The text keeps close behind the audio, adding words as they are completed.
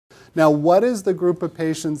Now, what is the group of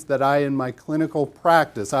patients that I, in my clinical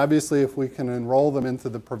practice, obviously if we can enroll them into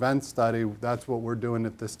the PREVENT study, that's what we're doing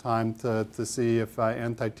at this time to see if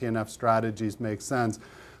anti-TNF strategies make sense.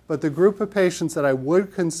 But the group of patients that I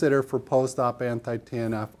would consider for post-op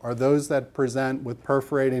anti-TNF are those that present with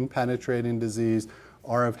perforating, penetrating disease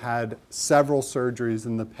or have had several surgeries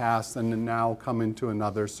in the past and are now coming to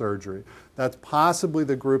another surgery. That's possibly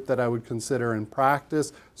the group that I would consider in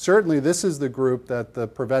practice. Certainly this is the group that the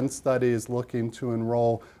PREVENT study is looking to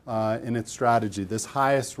enroll in its strategy, this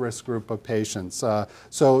highest risk group of patients.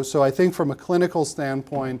 So I think from a clinical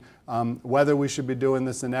standpoint, whether we should be doing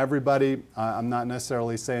this in everybody, I'm not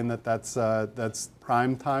necessarily saying that that's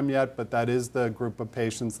prime time yet, but that is the group of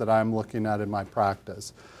patients that I'm looking at in my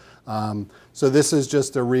practice. So this is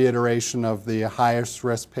just a reiteration of the highest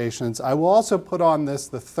risk patients. I will also put on this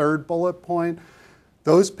the third bullet point.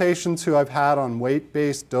 Those patients who I've had on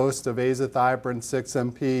weight-based dose of azathioprine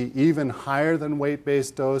 6-MP, even higher than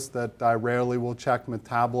weight-based dose that I rarely will check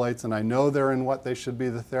metabolites, and I know they're in what they should be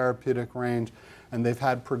the therapeutic range, and they've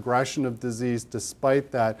had progression of disease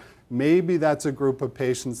despite that, maybe that's a group of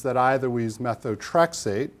patients that either we use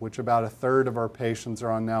methotrexate, which about a third of our patients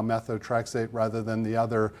are on now methotrexate rather than the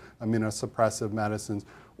other immunosuppressive medicines,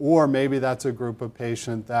 or maybe that's a group of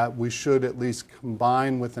patients that we should at least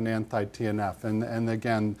combine with an anti-TNF. And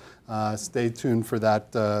again, stay tuned for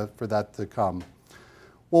that to come.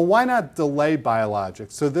 Well, why not delay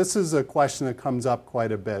biologics? So this is a question that comes up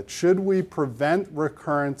quite a bit. Should we prevent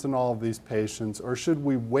recurrence in all of these patients, or should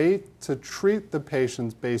we wait to treat the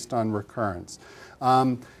patients based on recurrence?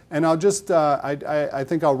 And I'll just, I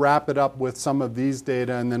think I'll wrap it up with some of these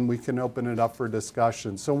data and then we can open it up for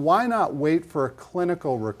discussion. So why not wait for a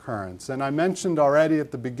clinical recurrence? And I mentioned already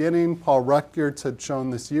at the beginning, Paul Rutgers had shown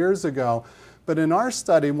this years ago, but in our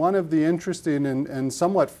study, one of the interesting and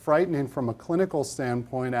somewhat frightening from a clinical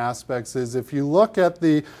standpoint aspects is if you look at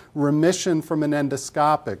the remission from an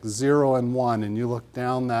endoscopic, 0 and 1, and you look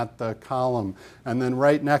down that column, and then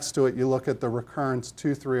right next to it you look at the recurrence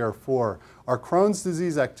 2, 3, or 4. Our Crohn's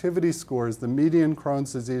disease activity scores, the median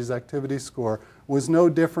Crohn's disease activity score, was no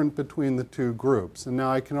different between the two groups. And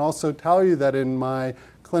now I can also tell you that in my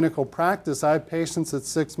clinical practice, I have patients at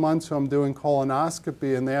 6 months who I'm doing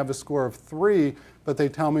colonoscopy and they have a score of 3, but they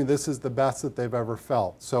tell me this is the best that they've ever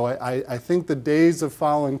felt. So I think the days of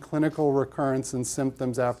following clinical recurrence and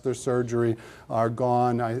symptoms after surgery are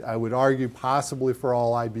gone. I would argue possibly for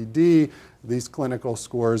all IBD, these clinical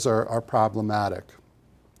scores are problematic.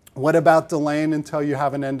 What about delaying until you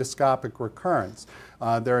have an endoscopic recurrence?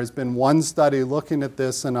 There has been one study looking at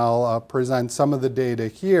this, and I'll present some of the data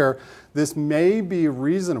here. This may be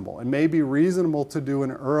reasonable. It may be reasonable to do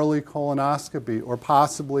an early colonoscopy, or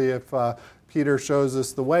possibly, if Peter shows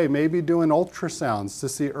us the way, maybe doing ultrasounds to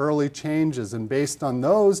see early changes, and based on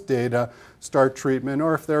those data, start treatment,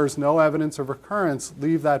 or if there's no evidence of recurrence,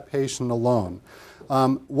 leave that patient alone.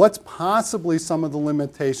 What's possibly some of the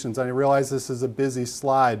limitations? I realize this is a busy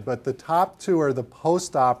slide, but the top two are the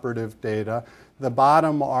postoperative data. The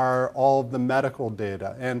bottom are all of the medical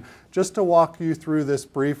data. And just to walk you through this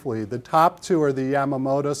briefly, the top two are the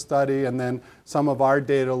Yamamoto study and then some of our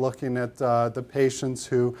data looking at the patients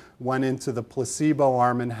who went into the placebo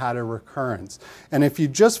arm and had a recurrence. And if you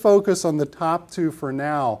just focus on the top two for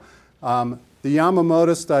now, the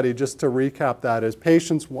Yamamoto study, just to recap that, is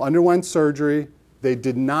patients underwent surgery. They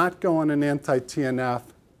did not go on an anti-TNF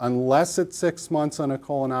unless at 6 months on a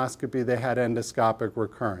colonoscopy they had endoscopic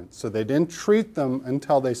recurrence. So they didn't treat them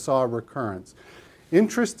until they saw a recurrence.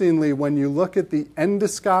 Interestingly, when you look at the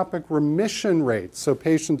endoscopic remission rate, so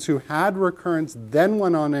patients who had recurrence then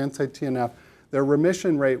went on anti-TNF, their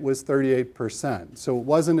remission rate was 38%. So it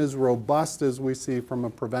wasn't as robust as we see from a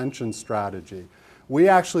prevention strategy. We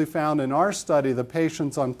actually found in our study the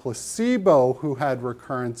patients on placebo who had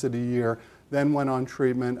recurrence at a year then went on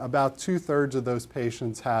treatment, about 2/3 of those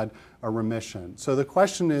patients had a remission. So the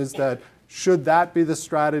question is that should that be the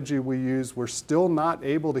strategy we use? We're still not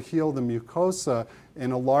able to heal the mucosa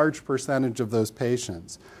in a large percentage of those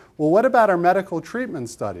patients. Well, what about our medical treatment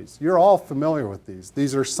studies? You're all familiar with these.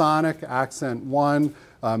 These are Sonic, Accent 1,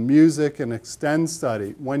 Music, and Extend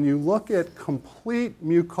study. When you look at complete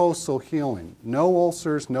mucosal healing, no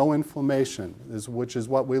ulcers, no inflammation, which is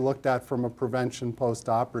what we looked at from a prevention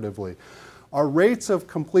postoperatively, our rates of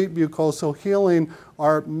complete mucosal healing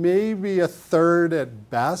are maybe a third at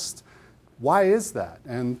best. Why is that?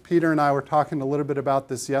 And Peter and I were talking a little bit about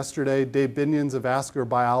this yesterday. Dave Binion's a vascular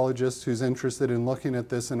biologist who's interested in looking at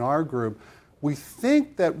this in our group. We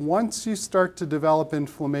think that once you start to develop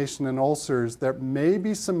inflammation and ulcers, there may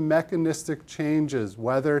be some mechanistic changes,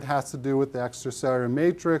 whether it has to do with the extracellular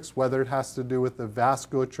matrix, whether it has to do with the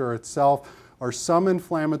vasculature itself, or some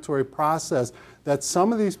inflammatory process, that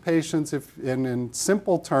some of these patients, if in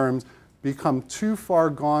simple terms, become too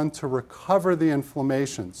far gone to recover the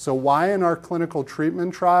inflammation. So why in our clinical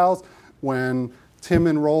treatment trials, when Tim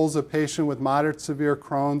enrolls a patient with moderate severe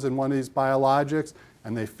Crohn's in one of these biologics,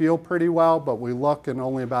 and they feel pretty well, but we look and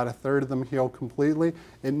only about a third of them heal completely,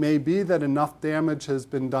 it may be that enough damage has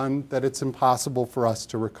been done that it's impossible for us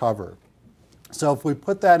to recover. So if we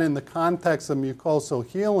put that in the context of mucosal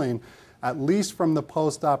healing, at least from the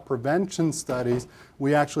post-op prevention studies,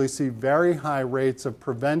 we actually see very high rates of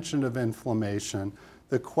prevention of inflammation.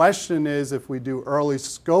 The question is, if we do early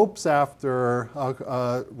scopes after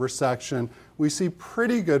resection, we see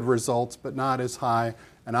pretty good results, but not as high.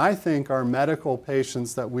 And I think our medical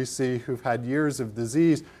patients that we see who've had years of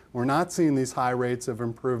disease, we're not seeing these high rates of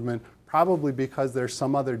improvement, probably because there's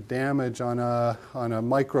some other damage on a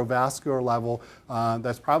microvascular level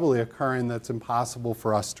that's probably occurring that's impossible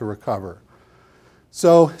for us to recover.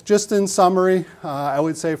 So just in summary, I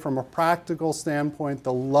would say from a practical standpoint,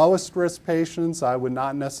 the lowest risk patients I would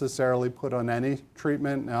not necessarily put on any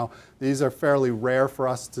treatment. Now, these are fairly rare for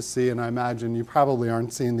us to see, and I imagine you probably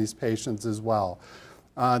aren't seeing these patients as well.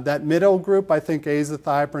 That middle group, I think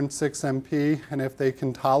azathioprine 6-MP, and if they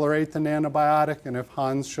can tolerate an antibiotic, and if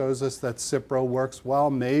Hans shows us that Cipro works well,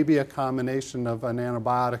 maybe a combination of an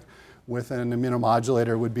antibiotic with an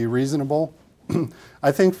immunomodulator would be reasonable.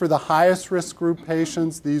 I think for the highest risk group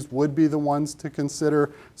patients, these would be the ones to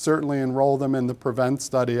consider. Certainly enroll them in the PREVENT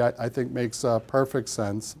study, I think makes perfect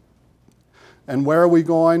sense. And where are we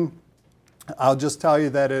going? I'll just tell you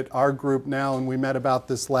that at our group now, and we met about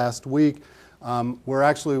this last week,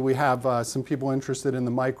 we have some people interested in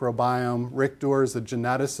the microbiome. Rick Doerr is a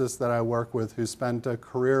geneticist that I work with who spent a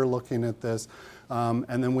career looking at this.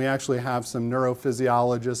 And then we actually have some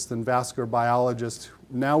neurophysiologists and vascular biologists.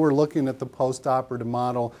 Now we're looking at the postoperative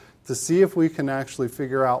model to see if we can actually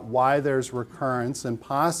figure out why there's recurrence, and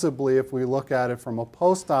possibly if we look at it from a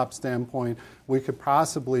post-op standpoint, we could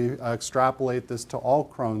possibly extrapolate this to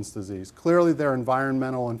all Crohn's disease. Clearly there are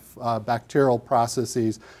environmental and bacterial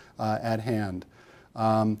processes at hand.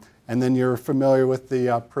 And then you're familiar with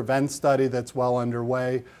the PREVENT study that's well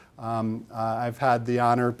underway. I've had the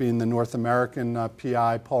honor of being the North American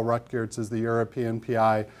PI. Paul Rutgerts is the European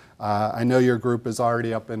PI. I know your group is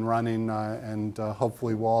already up and running, and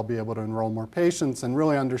hopefully we'll all be able to enroll more patients and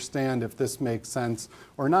really understand if this makes sense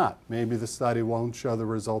or not. Maybe the study won't show the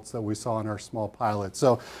results that we saw in our small pilot.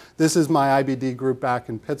 So this is my IBD group back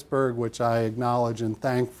in Pittsburgh, which I acknowledge and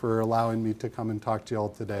thank for allowing me to come and talk to you all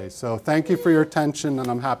today. So thank you for your attention, and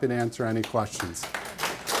I'm happy to answer any questions.